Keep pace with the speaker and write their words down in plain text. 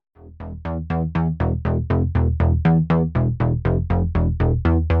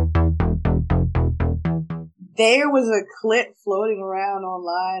There was a clip floating around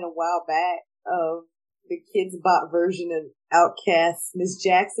online a while back of the Kids Bop version of Outkast's Miss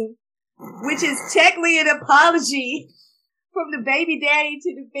Jackson, which is technically an apology from the baby daddy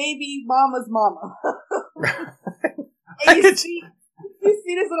to the baby mama's mama. And you see this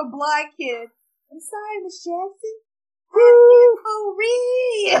little blind kid. I'm sorry, Miss Jackson. I'm for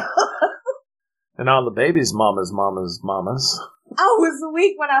real. And all the baby's mamas. I was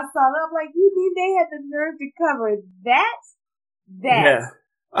weak when I saw that. I'm like, you mean they had the nerve to cover that? Yeah.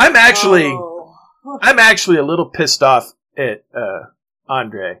 I'm actually a little pissed off at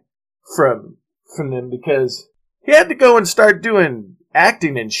Andre from them because he had to go and start doing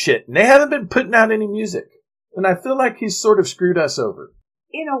acting and shit, and they haven't been putting out any music. And I feel like he's sort of screwed us over.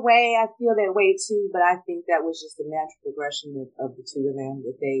 In a way, I feel that way too, but I think that was just a natural progression of the two of them,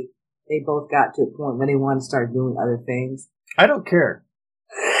 that they both got to a point where they wanted to start doing other things. I don't care.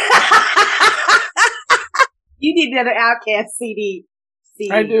 You need another Outkast CD.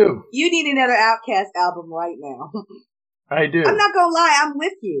 I do. You need another Outkast album right now. I do. I'm not gonna lie, I'm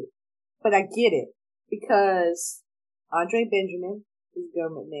with you. But I get it. Because Andre Benjamin, his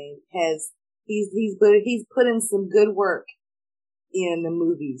government name, he's put in some good work in the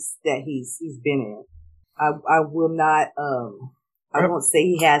movies that he's been in. I will not I won't say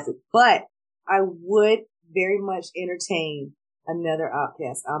he hasn't, but I would very much entertain another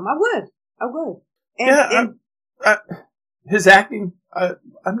Outkast album. I would. His acting,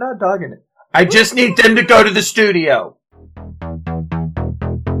 I'm not dogging it. I just need them to go to the studio.